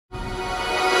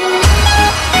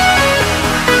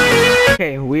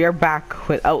we are back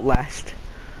with Outlast.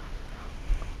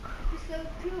 Episode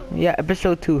 2. Yeah,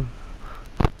 episode 2.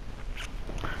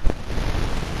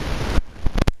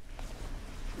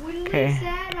 When we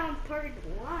said on part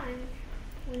 1,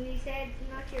 when we said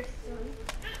not your son.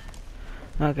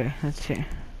 Okay, let's see.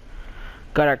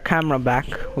 Got our camera back,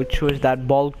 which was that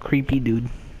bald creepy dude.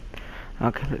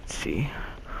 Okay, let's see.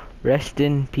 Rest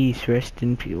in peace, rest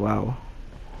in peace. Wow.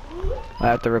 I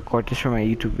have to record this for my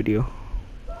YouTube video.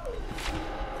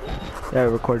 Yeah, I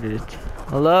recorded it.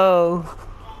 Hello?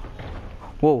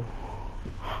 Whoa.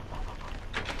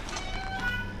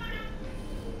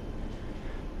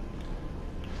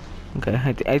 Okay,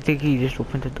 I think he just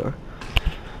opened the door.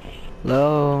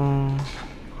 Hello?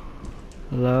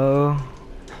 Hello?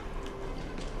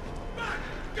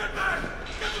 Get back!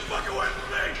 Get the fuck away from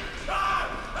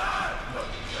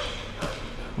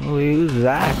me! Who's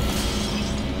that?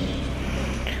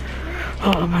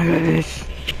 Oh my goodness.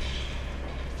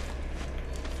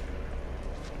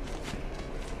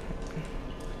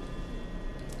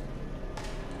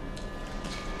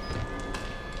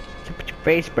 Put your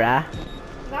face, bruh.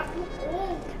 Got too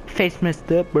old. Face messed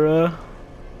up, bruh.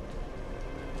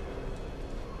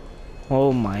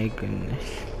 Oh my goodness.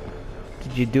 What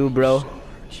did you do, bro? Why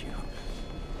is he?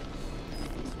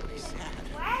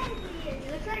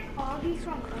 It looks like Augie's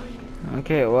from Onion.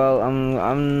 Okay, well,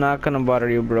 I'm not gonna bother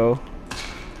you, bro.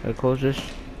 I close this.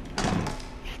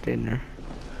 Stay in there.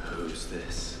 Who's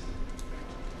this?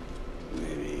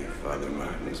 Maybe your father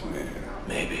Martin's man.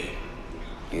 Maybe.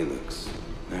 He looks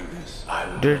nervous. I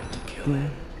would There- like to kill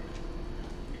him.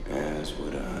 As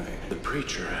would I. The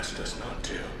preacher asked us not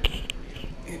to.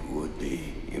 It would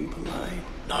be impolite.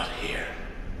 Not here.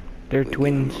 They're We give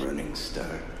twins. him a running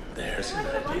start. There's an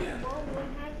idea.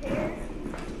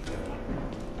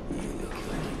 You look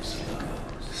like you slow.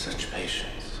 Such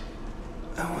patience.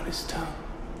 I want his tongue.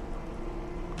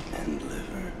 And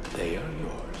liver. They are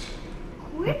yours.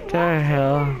 What the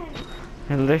hell?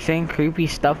 They're saying creepy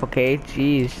stuff, okay?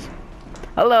 Jeez.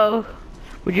 Hello.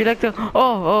 Would you like to?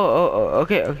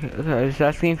 Okay. I was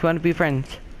asking if you want to be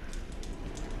friends.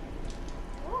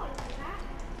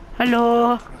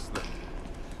 Hello. Trust them.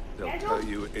 They'll tell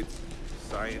you it's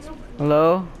science.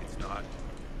 Hello. It's not.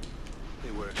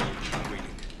 They were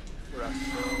waiting for us.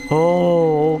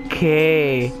 Oh,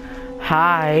 okay.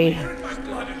 Hi.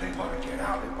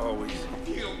 Always.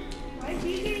 Why is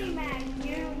he getting mad?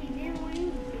 You know, he didn't want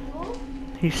you to go.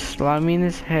 He's slamming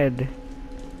his head.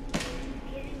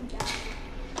 Getting down.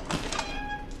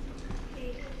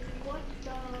 Okay, what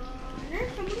the?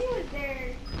 There's somebody was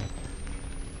there.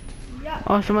 Yeah.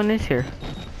 Oh, someone is here.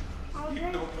 I was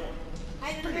there. I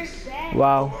didn't understand.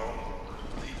 Wow.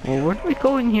 Well, where do we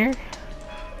go in here?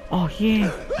 Oh,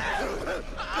 yeah.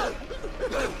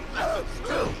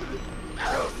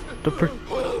 The per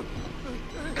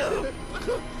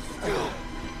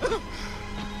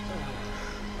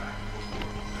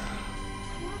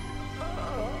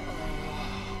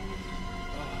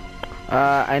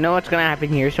I know what's gonna happen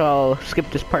here, so I'll skip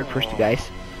this part first, you guys.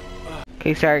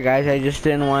 Okay, sorry guys, I just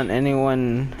didn't want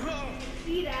anyone.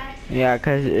 See that? Yeah,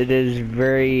 cause it is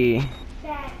very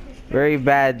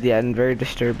bad, yeah, and very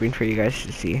disturbing for you guys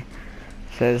to see.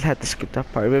 So I just had to skip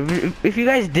that part. But if you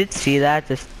guys did see that,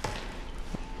 just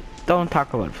don't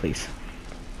talk about it, please.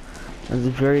 It's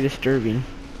very disturbing.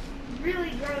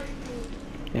 Really gross too.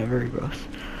 Yeah, very gross.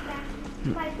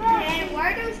 And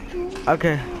why are those two?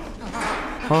 Okay.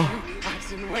 Oh, I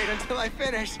didn't wait until I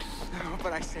finished. Oh,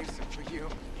 but I saved some for you.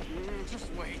 Just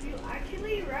wait. You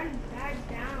actually run back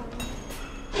down.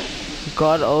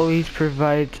 God always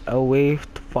provides a way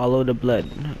to follow the blood.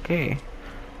 Okay.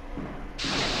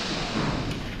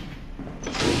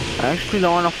 I actually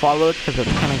don't want to follow it because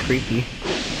it's kind of creepy.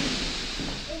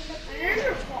 And then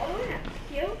you're following a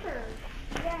killer.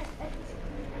 Yes,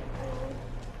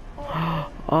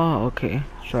 Oh, okay.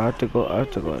 So I have to go.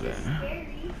 There. scary.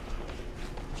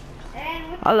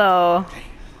 And what Hello.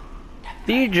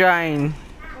 You drying?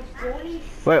 the boys?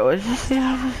 Wait, what does this say?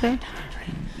 What does it say?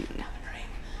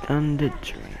 Down the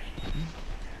drain.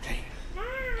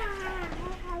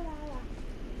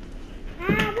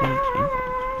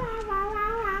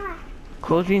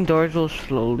 Closing doors will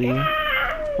slow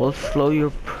your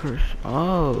purse.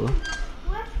 Oh.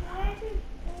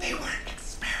 They weren't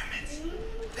experiments.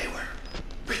 They were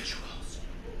rituals.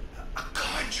 A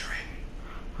conjuring.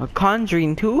 A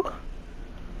conjuring too?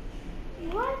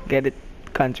 What? Get it?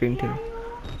 Conjuring too.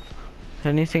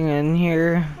 Anything in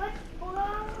here?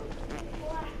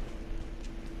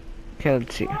 Okay,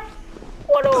 let's see.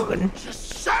 What open?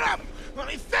 Just shut up! Let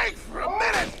me think for a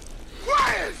minute!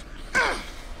 Quiet!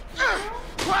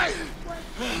 Quiet!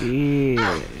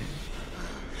 Jeez.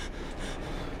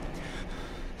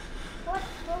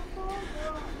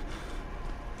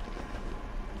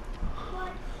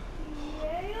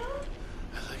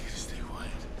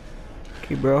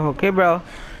 bro. Okay, bro.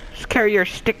 Just carry your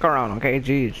stick around, okay?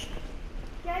 Jeez.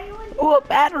 Oh, a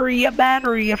battery, a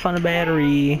battery. I found a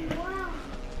battery.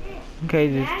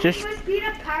 Okay, just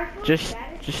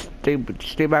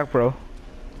stay back, bro.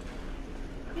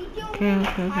 Okay.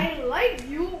 I like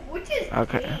you, which is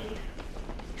Okay. gay.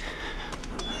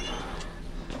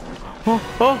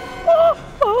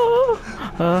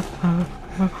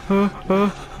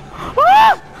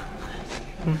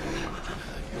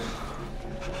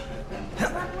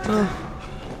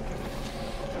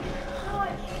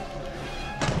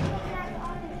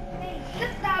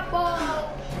 Get that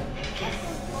ball. Get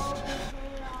this ball.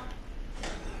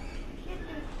 Get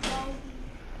this ball.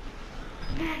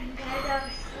 Man, guys, that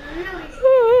was really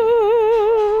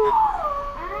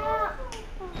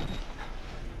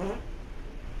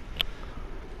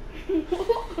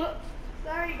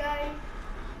sorry, guys.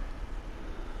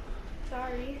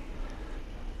 Sorry.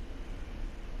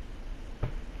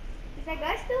 Is that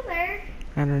guy still there?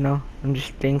 I don't know. I'm just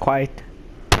staying quiet.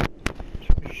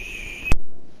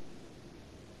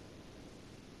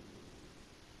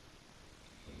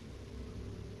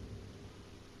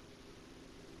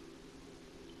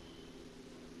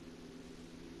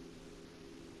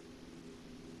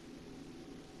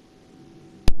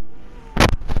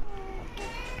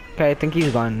 Okay, I think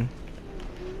he's gone.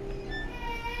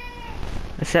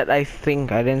 I said I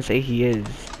think, I didn't say he is.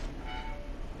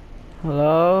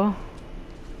 Hello?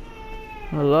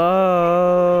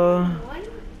 Hello?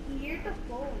 One, hear the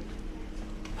phone.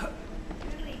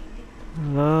 Really?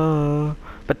 Hello?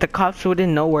 But the cops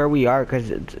wouldn't know where we are because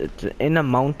it's in the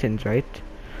mountains, right?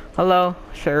 Hello,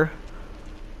 sir.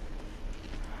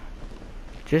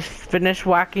 Just finish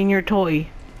whacking your toy.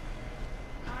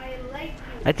 I like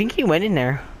you. I think he went in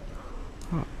there.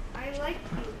 I like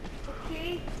you.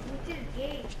 Okay? Which is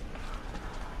gay.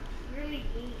 Really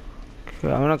gay.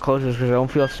 Okay, I'm gonna close this because I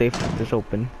don't feel safe with this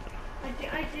open.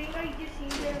 I think I just seen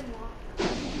them walk.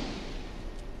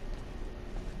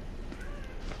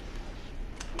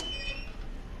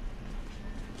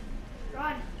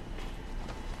 Run.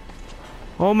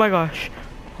 Oh my gosh.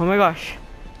 Oh my gosh.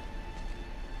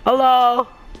 Hello?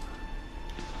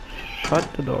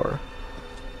 Shut the door.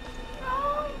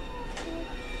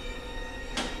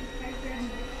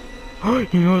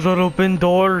 He knows how to open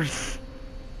doors.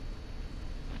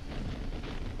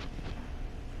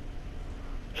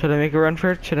 Should I make a run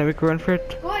for it? Should I make a run for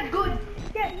it? Good, good.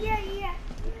 Yeah.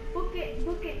 Book it.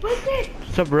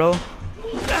 What's up, bro? He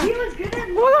was good at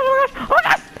Oh my gosh, oh my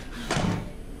gosh!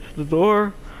 Shut the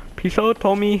door. Peace out,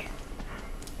 Tommy.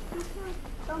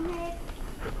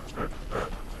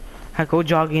 I go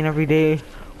jogging every day.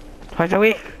 Twice a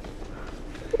week.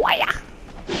 Waya!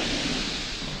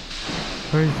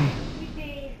 Where is he?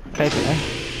 Okay,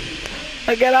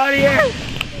 I get out of here!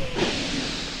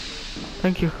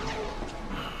 Thank you.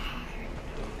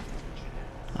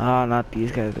 Ah, not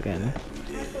these guys again.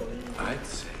 I'd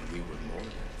say we were more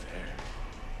than fair.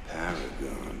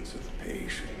 Paragons of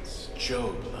patience.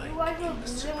 Job-like in the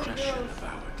suppression of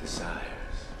our desires.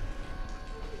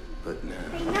 But now,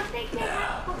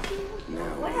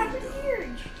 What happened here?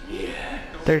 yeah.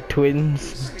 They're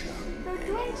twins. They're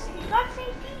twins. Got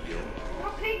safety. No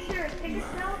pictures. Take a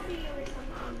selfie or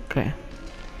something. Okay.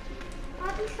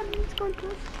 Probably something's going to.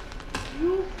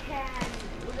 You can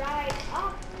ride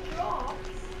up rocks.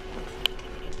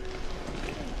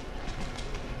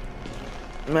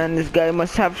 Man, this guy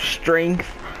must have strength.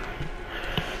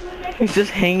 He's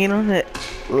just hanging on that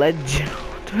ledge.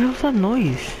 What the hell's that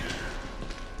noise?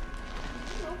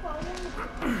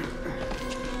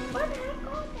 What the heck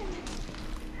on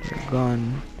there? They're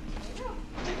gone.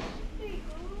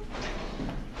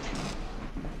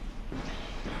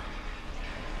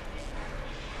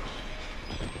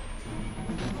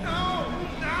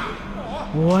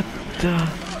 What the?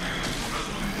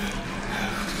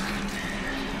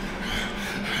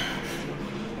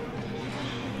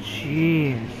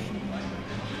 Jeez.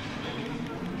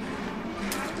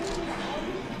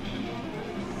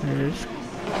 They're just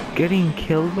getting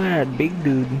killed by that big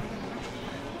dude.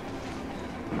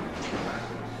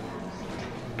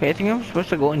 Okay, I think I'm supposed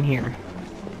to go in here.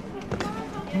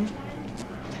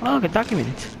 Oh, look, a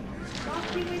document.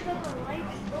 Documents of a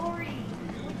life story.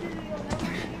 Which is you'll never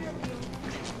hear of you.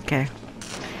 Okay.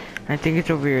 I think it's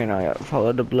over here now.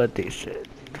 Follow the blood, they said.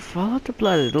 Follow the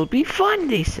blood, it'll be fun,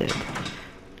 they said.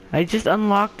 I just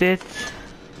unlocked it.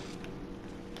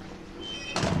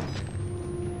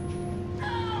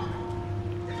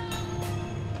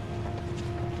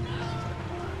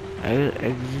 I will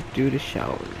exit through the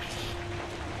showers.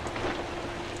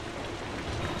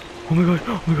 Oh my god,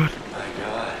 oh my god. My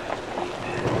God.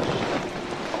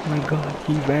 Oh my god,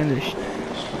 he vanished.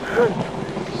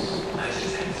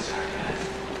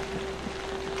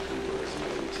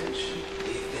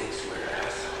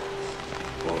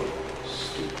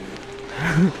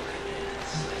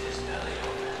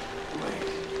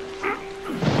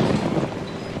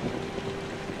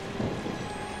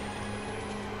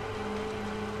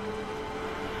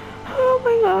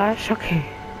 gosh, okay.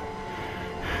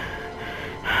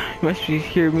 You must be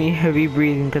hear me heavy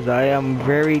breathing because I am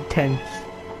very tense.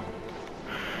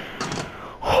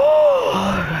 Oh,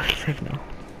 gosh, safe now.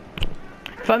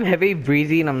 If I'm heavy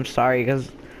breathing, I'm sorry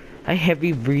because I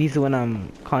heavy breathe when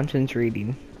I'm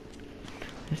concentrating.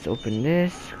 Just open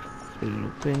this,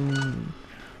 open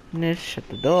this, shut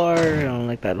the door, I don't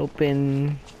like that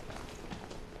open.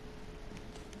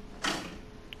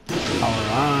 Power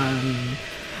on.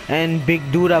 And big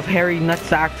dude of hairy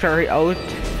nutsacks are out.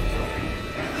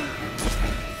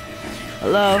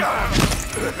 Hello?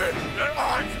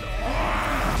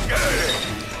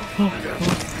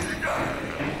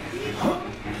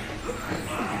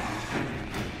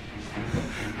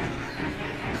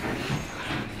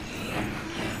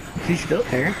 Is he still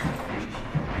there?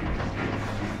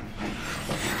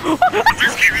 I'm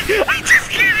just kidding! I'm just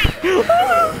kidding!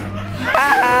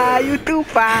 Ah, you too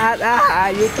fat! Ah,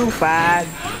 you too fat!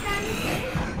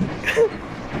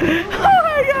 Oh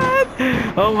my god!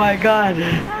 Oh my god!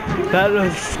 That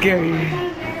was scary.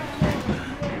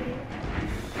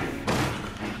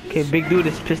 Okay, big dude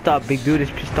is pissed off. Big dude is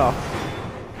pissed off.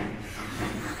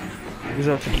 Check this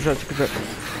out.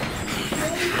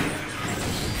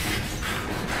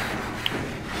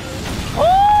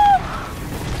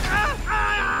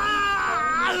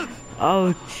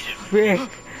 Oh, frick.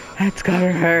 That's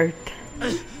gotta hurt.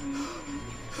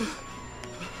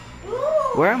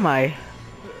 Where am I?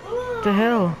 What the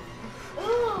hell?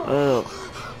 Ugh.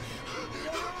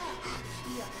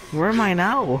 Where am I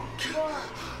now?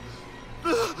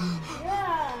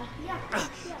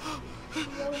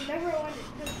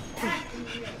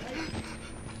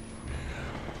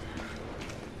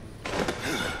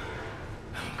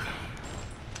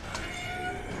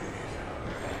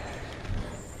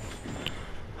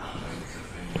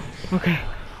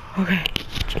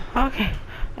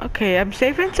 Okay, I'm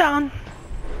safe and sound.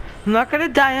 I'm not gonna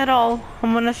die at all.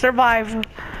 I'm gonna survive.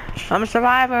 I'm a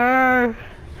survivor.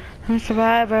 I'm a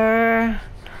survivor.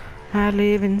 I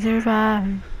live and survive.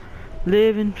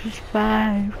 Live and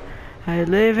survive. I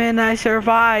live and I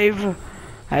survive.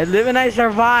 I live and I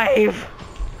survive.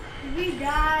 We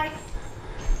die.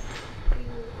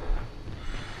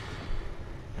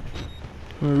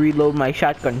 I'm gonna reload my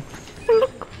shotgun.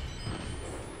 Look.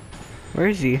 Where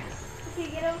is he? Okay,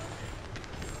 get him.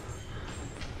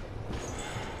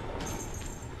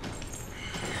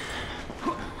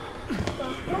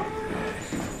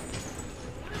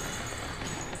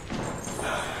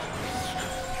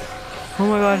 Oh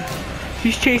my god.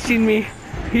 He's chasing me.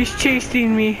 He's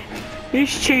chasing me.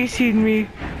 He's chasing me.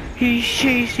 He's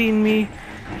chasing me.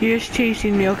 He is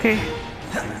chasing me, okay?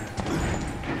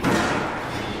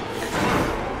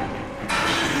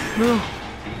 No.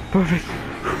 Perfect.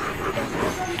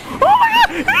 Oh my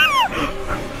god!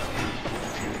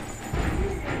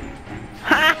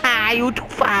 Haha, you too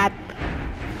fat.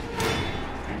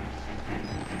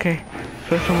 Okay,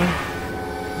 so someone.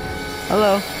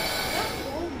 Hello.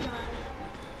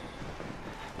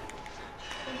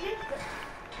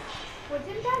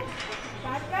 Wasn't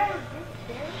that guy was just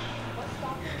there? What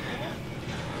stopped him there?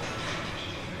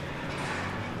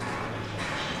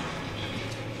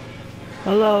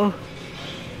 Hello.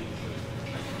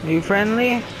 Are you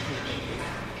friendly?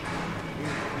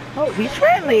 Oh, he's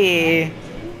friendly.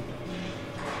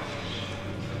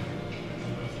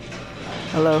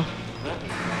 Hello.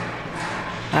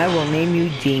 I will name you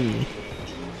Jamie.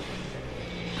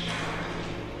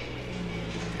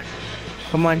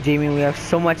 Come on, Jamie, we have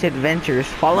so much adventures.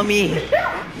 Follow me.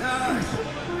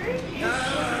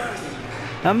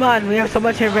 Come on, we have so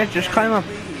much adventures. Climb up.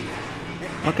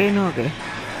 Okay, no, okay.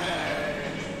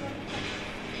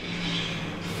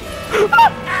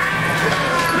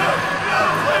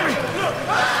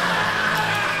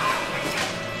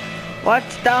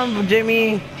 Watch down,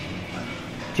 Jimmy.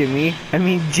 Jamie,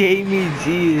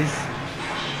 jeez.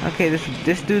 Okay,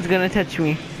 this dude's gonna touch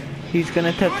me. He's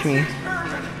gonna touch me.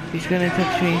 He's gonna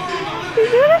touch me.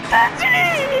 He's gonna touch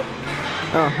me!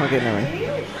 Oh, okay, never mind.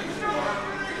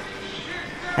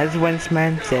 As once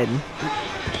man said,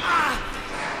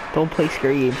 don't play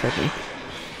scary games with me.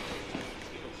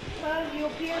 Well, you'll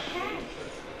be a fan.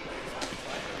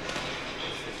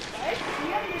 What?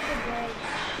 You have to go.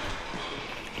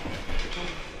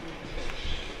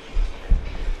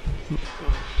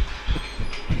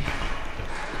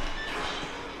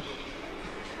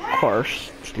 Of course,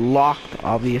 it's locked,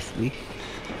 obviously.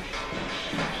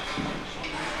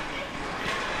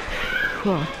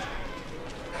 Huh.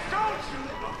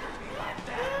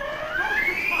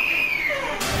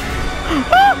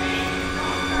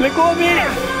 Let go of me!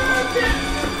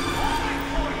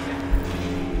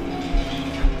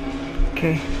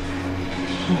 Okay.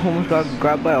 Almost got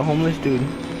grabbed by a homeless dude.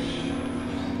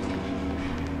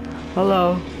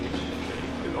 Hello.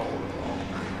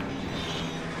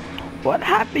 What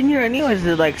happened here anyways?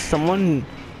 Did like someone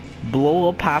blow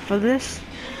up half of this?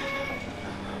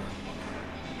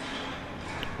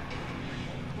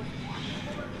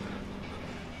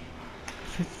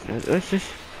 Let's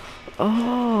just...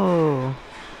 Oh.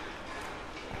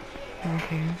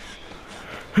 Okay.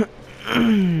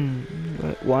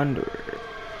 Wanderer.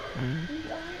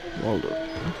 Waldo.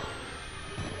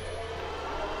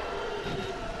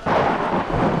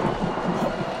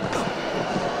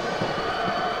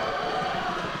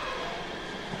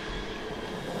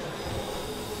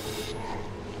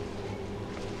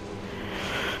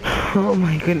 Oh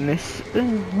my goodness.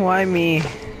 Why me?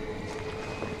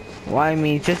 Why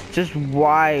me? Just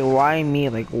why me?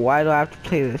 Like, why do I have to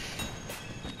play this?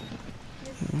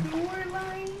 The sewer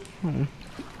line? I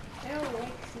don't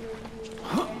like sewer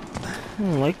lines. I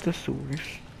don't like the sewers.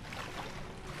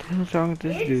 What the hell's wrong with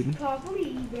this dude? It's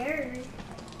probably there.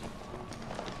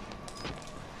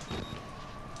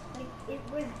 Like, it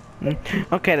was...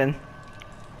 Okay then.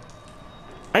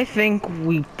 I think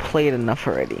we played enough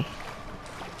already.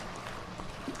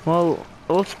 Well,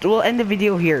 we'll end the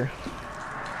video here.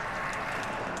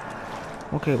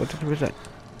 Okay, what the fuck was that?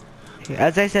 Okay,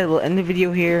 as I said, we'll end the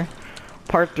video here.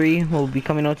 Part 3 will be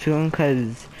coming out soon,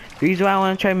 because the reason why I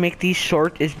want to try and make these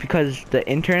short is because the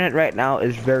internet right now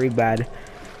is very bad.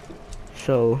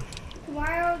 So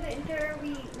Tomorrow the internet will be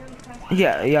really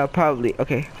fast. yeah, probably.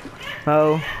 Okay.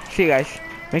 Well, see you guys.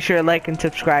 Make sure to like and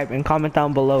subscribe and comment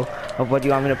down below of what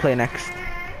you want me to play next.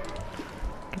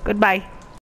 Goodbye.